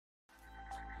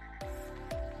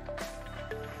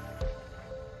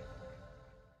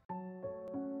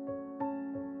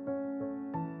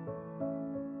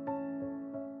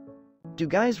Do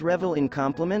guys revel in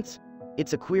compliments?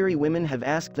 It's a query women have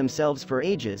asked themselves for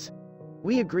ages.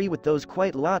 We agree with those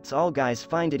quite lots. All guys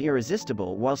find it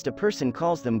irresistible whilst a person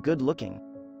calls them good looking.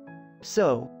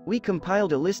 So, we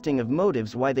compiled a listing of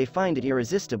motives why they find it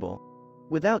irresistible.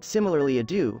 Without similarly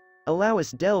ado, allow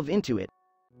us delve into it.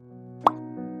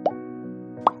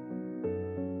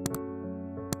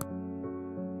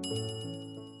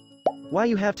 Why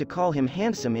you have to call him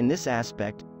handsome. In this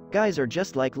aspect, guys are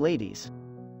just like ladies.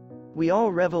 We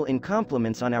all revel in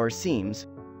compliments on our seams.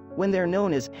 When they're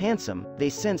known as handsome, they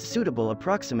sense suitable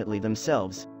approximately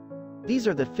themselves. These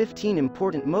are the 15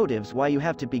 important motives why you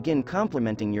have to begin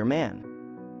complimenting your man.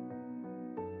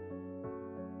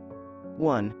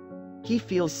 1. He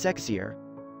feels sexier.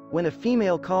 When a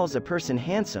female calls a person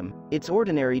handsome, it's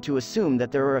ordinary to assume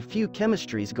that there are a few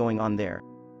chemistries going on there.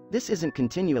 This isn't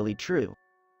continually true.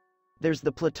 There's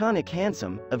the platonic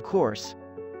handsome, of course.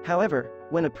 However,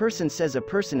 when a person says a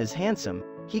person is handsome,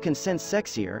 he can sense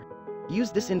sexier.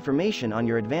 Use this information on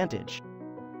your advantage.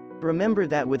 Remember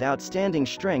that with outstanding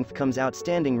strength comes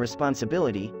outstanding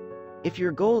responsibility. If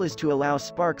your goal is to allow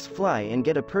sparks fly and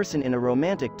get a person in a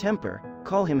romantic temper,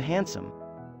 call him handsome.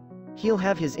 He'll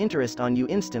have his interest on you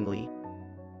instantly.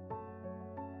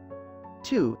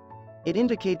 2. It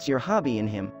indicates your hobby in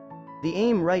him. The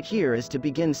aim right here is to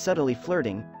begin subtly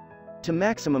flirting. To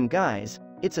maximum guys,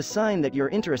 it's a sign that you're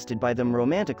interested by them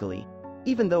romantically,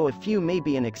 even though a few may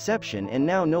be an exception and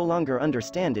now no longer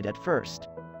understand it at first.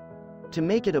 To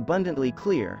make it abundantly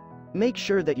clear, make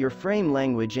sure that your frame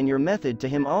language and your method to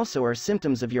him also are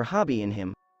symptoms of your hobby in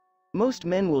him. Most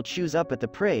men will choose up at the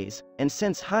praise, and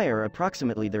sense higher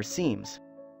approximately their seams.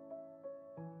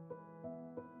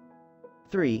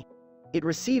 3. It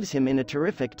receives him in a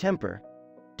terrific temper.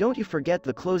 Don't you forget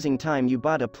the closing time you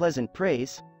bought a pleasant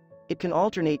praise? It can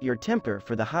alternate your temper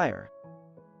for the higher.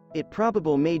 It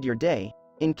probably made your day,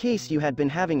 in case you had been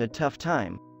having a tough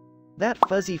time. That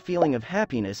fuzzy feeling of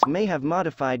happiness may have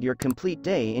modified your complete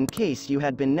day in case you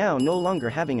had been now no longer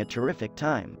having a terrific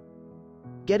time.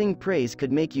 Getting praise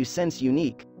could make you sense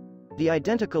unique. The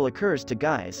identical occurs to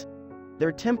guys.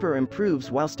 Their temper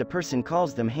improves whilst a person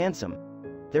calls them handsome.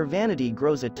 Their vanity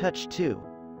grows a touch too.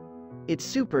 It's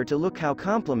super to look how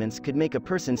compliments could make a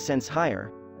person sense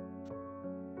higher.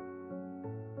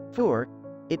 4.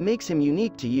 It makes him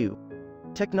unique to you.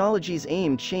 Technology's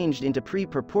aim changed into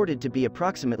purported to be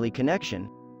approximately connection.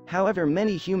 However,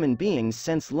 many human beings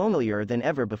sense lonelier than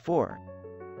ever before.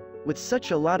 With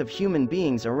such a lot of human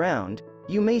beings around,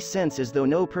 you may sense as though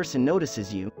no person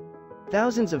notices you.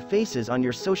 Thousands of faces on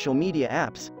your social media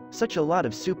apps, such a lot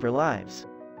of super lives.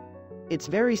 It's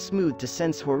very smooth to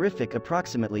sense horrific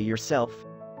approximately yourself.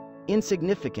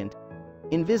 Insignificant.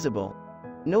 Invisible.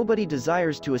 Nobody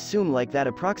desires to assume like that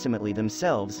approximately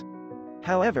themselves.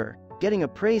 However, getting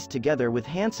appraised together with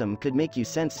handsome could make you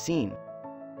sense seen.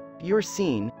 You're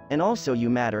seen, and also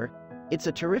you matter. It's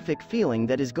a terrific feeling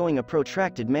that is going a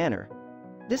protracted manner.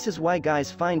 This is why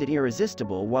guys find it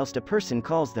irresistible whilst a person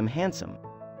calls them handsome.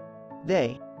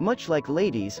 They, much like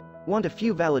ladies, want a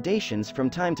few validations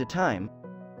from time to time.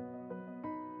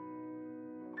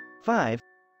 5.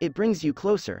 It brings you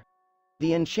closer.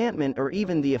 The enchantment or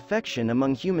even the affection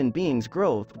among human beings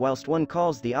grows whilst one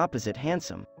calls the opposite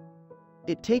handsome.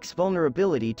 It takes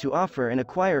vulnerability to offer and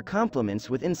acquire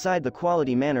compliments with inside the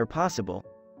quality manner possible.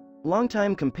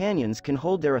 Longtime companions can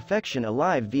hold their affection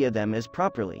alive via them as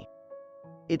properly.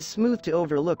 It's smooth to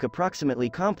overlook approximately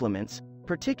compliments,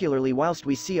 particularly whilst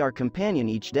we see our companion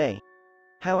each day.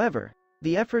 However,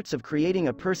 the efforts of creating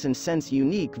a person's sense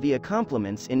unique via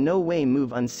compliments in no way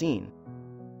move unseen.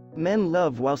 Men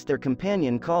love whilst their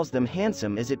companion calls them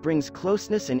handsome as it brings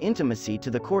closeness and intimacy to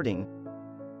the courting.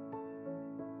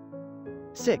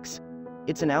 6.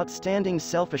 It's an outstanding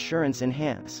self-assurance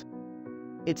enhance.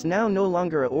 It's now no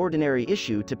longer an ordinary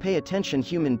issue to pay attention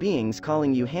human beings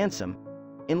calling you handsome.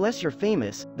 Unless you're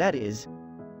famous, that is.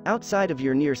 Outside of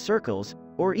your near circles,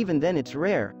 or even then it's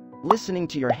rare, listening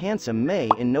to your handsome may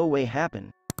in no way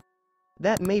happen.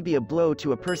 That may be a blow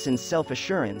to a person's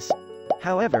self-assurance.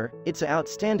 However, it's an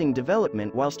outstanding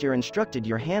development whilst you're instructed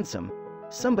you're handsome.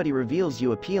 Somebody reveals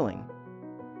you appealing.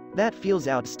 That feels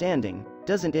outstanding,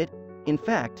 doesn't it? In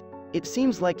fact, it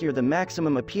seems like you're the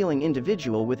maximum appealing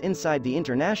individual with inside the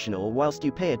international whilst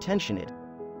you pay attention it.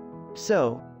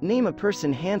 So, name a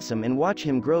person handsome and watch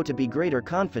him grow to be greater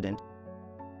confident.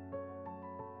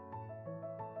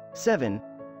 7.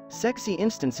 Sexy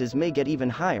instances may get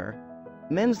even higher.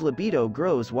 Men's libido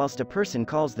grows whilst a person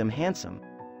calls them handsome.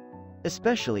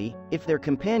 Especially, if their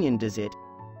companion does it.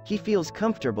 He feels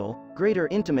comfortable, greater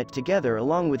intimate together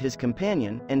along with his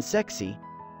companion, and sexy.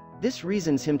 This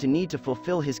reasons him to need to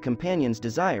fulfill his companion's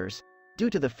desires. due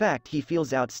to the fact he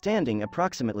feels outstanding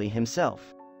approximately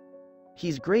himself.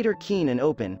 He's greater keen and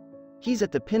open. He's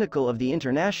at the pinnacle of the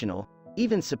international,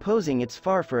 even supposing it's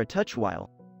far for a touch while.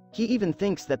 He even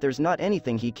thinks that there's not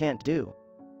anything he can't do.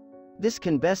 This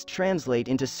can best translate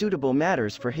into suitable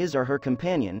matters for his or her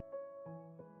companion.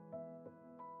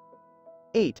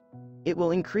 8. It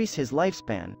will increase his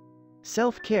lifespan.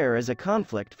 Self-care is a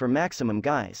conflict for maximum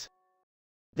guys.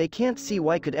 They can't see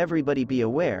why could everybody be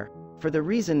aware, for the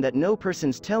reason that no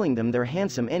person's telling them they're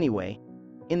handsome anyway.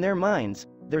 In their minds,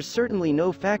 there's certainly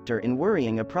no factor in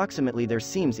worrying approximately their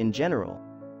seems in general.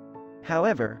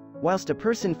 However, whilst a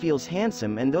person feels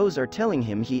handsome and those are telling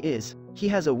him he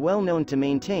has a well-known to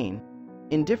maintain.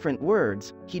 In different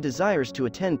words, he desires to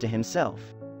attend to himself.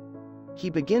 He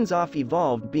begins off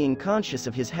evolved being conscious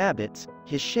of his habits,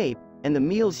 his shape, and the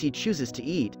meals he chooses to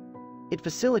eat. It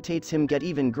facilitates him get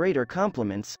even greater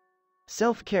compliments.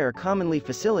 Self-care commonly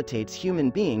facilitates human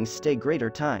beings stay greater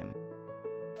time.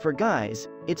 For guys,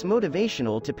 it's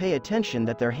motivational to pay attention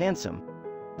that they're handsome.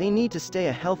 They need to stay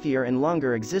a healthier and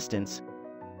longer existence.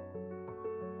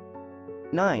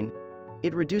 9.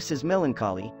 It reduces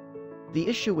melancholy. The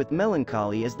issue with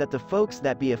melancholy is that the folks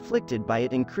that be afflicted by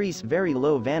it increase very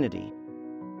low vanity.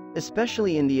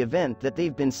 Especially in the event that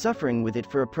they've been suffering with it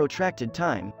for a protracted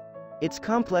time. It's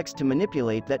complex to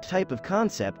manipulate that type of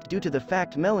concept due to the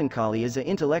fact melancholy is an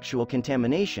intellectual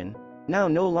contamination, now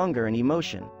no longer an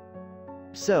emotion.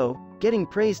 So, getting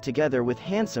praise together with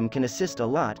handsome can assist a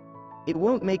lot. It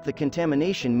won't make the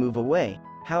contamination move away,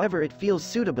 however it feels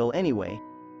suitable anyway.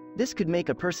 This could make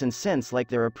a person sense like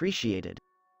they're appreciated.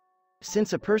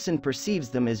 Since a person perceives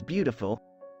them as beautiful,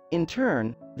 in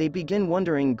turn, they begin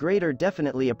wondering greater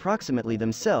definitely approximately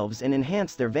themselves and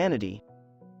enhance their vanity.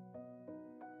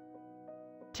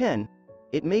 10.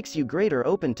 It makes you greater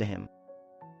open to him.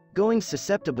 Going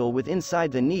susceptible with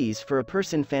inside the knees for a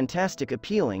person fantastic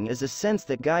appealing is a sense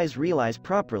that guys realize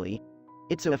properly.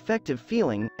 It's an effective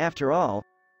feeling, after all.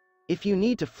 If you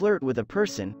need to flirt with a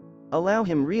person, allow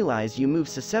him realize you move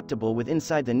susceptible with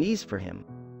inside the knees for him.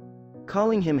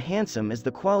 Calling him handsome is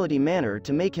the quality manner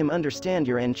to make him understand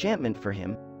your enchantment for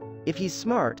him. If he's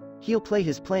smart, he'll play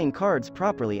his playing cards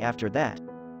properly after that.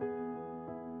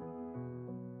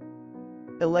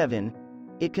 11.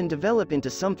 It can develop into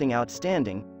something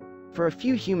outstanding. For a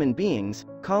few human beings,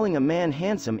 calling a man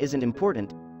handsome isn't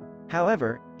important.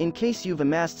 However, in case you've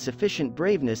amassed sufficient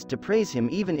braveness to praise him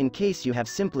even in case you have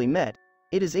simply met,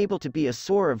 it is able to be a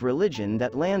source of religion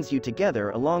that lands you together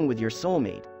along with your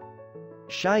soulmate.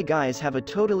 Shy guys have a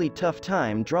totally tough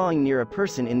time drawing near a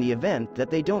person in the event that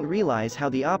they don't realize how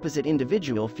the opposite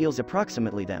individual feels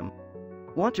approximately them.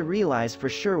 Want to realize for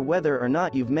sure whether or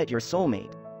not you've met your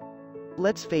soulmate.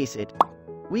 Let's face it,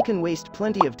 we can waste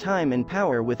plenty of time and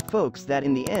power with folks that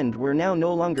in the end we're now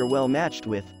no longer well matched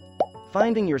with.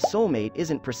 Finding your soulmate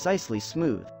isn't precisely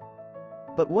smooth.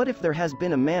 But what if there has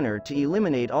been a manner to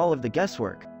eliminate all of the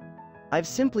guesswork? I've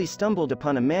simply stumbled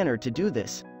upon a manner to do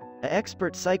this. An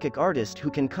expert psychic artist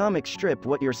who can comic strip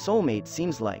what your soulmate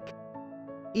seems like.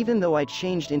 Even though I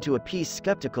changed into a piece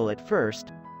skeptical at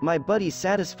first, my buddy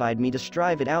satisfied me to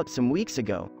strive it out some weeks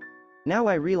ago. Now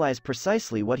I realize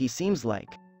precisely what he seems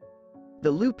like. The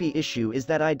loopy issue is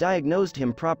that I diagnosed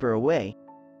him proper away.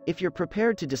 If you're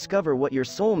prepared to discover what your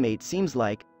soulmate seems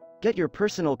like, get your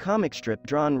personal comic strip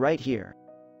drawn right here.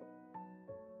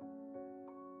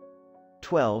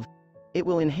 12. It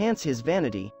will enhance his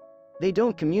vanity. They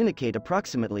don't communicate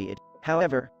approximately it,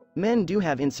 however, men do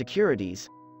have insecurities.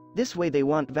 This way they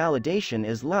want validation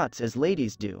as lots as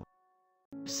ladies do.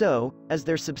 So, as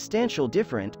they're substantial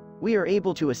different, we are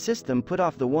able to assist them put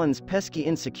off the one's pesky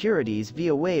insecurities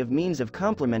via way of means of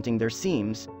complimenting their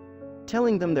seams,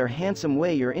 telling them their handsome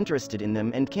way you're interested in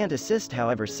them and can't assist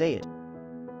however say it.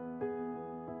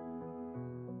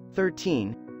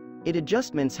 13. It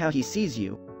adjustments how he sees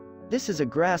you. This is a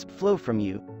grasp flow from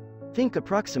you. Think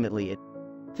approximately it.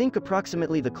 Think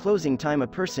approximately the closing time a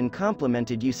person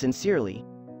complimented you sincerely.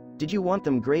 Did you want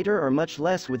them greater or much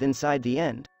less with inside the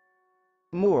end?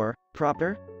 More,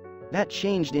 proper? That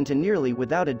changed into nearly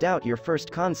without a doubt your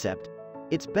first concept.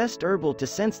 It's best herbal to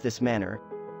sense this manner.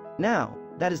 Now,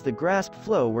 that is the grasp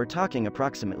flow we're talking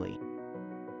approximately.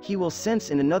 He will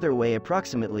sense in another way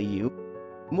approximately you.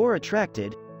 More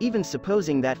attracted, even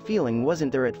supposing that feeling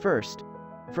wasn't there at first.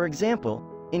 For example,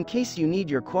 in case you need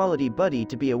your quality buddy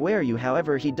to be aware you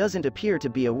however he doesn't appear to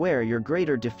be aware your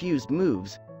greater diffused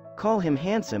moves, call him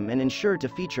handsome and ensure to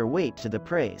feature weight to the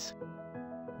praise.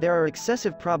 There are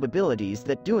excessive probabilities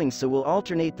that doing so will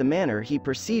alternate the manner he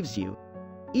perceives you.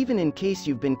 Even in case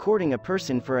you've been courting a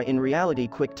person for a in reality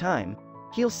quick time,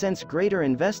 he'll sense greater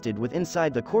invested with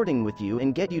inside the courting with you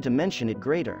and get you to mention it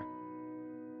greater.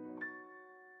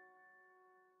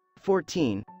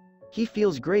 14. He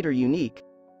feels great or unique.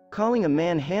 Calling a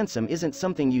man handsome isn't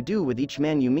something you do with each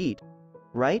man you meet.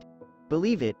 Right?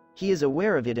 Believe it, he is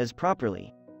aware of it as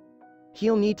properly.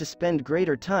 He'll need to spend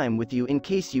greater time with you in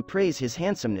case you praise his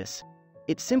handsomeness.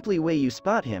 It's simply way you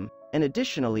spot him, and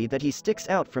additionally that he sticks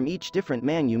out from each different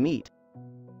man you meet.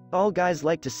 All guys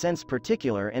like to sense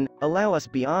particular and, allow us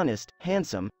be honest,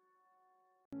 handsome.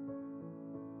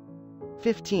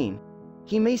 15.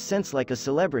 He may sense like a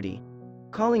celebrity.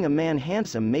 Calling a man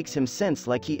handsome makes him sense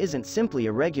like he isn't simply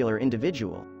a regular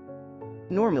individual.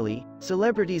 Normally,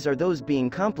 celebrities are those being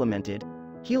complimented.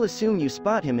 He'll assume you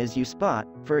spot him as you spot,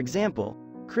 for example,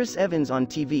 Chris Evans on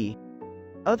TV.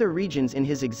 Other regions in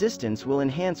his existence will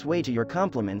enhance way to your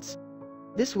compliments.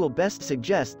 This will best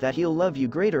suggest that he'll love you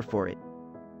greater for it.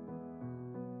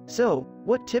 So,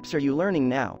 what tips are you learning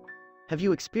now? Have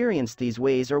you experienced these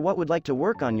ways or what would like to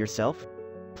work on yourself?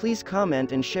 Please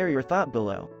comment and share your thought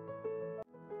below.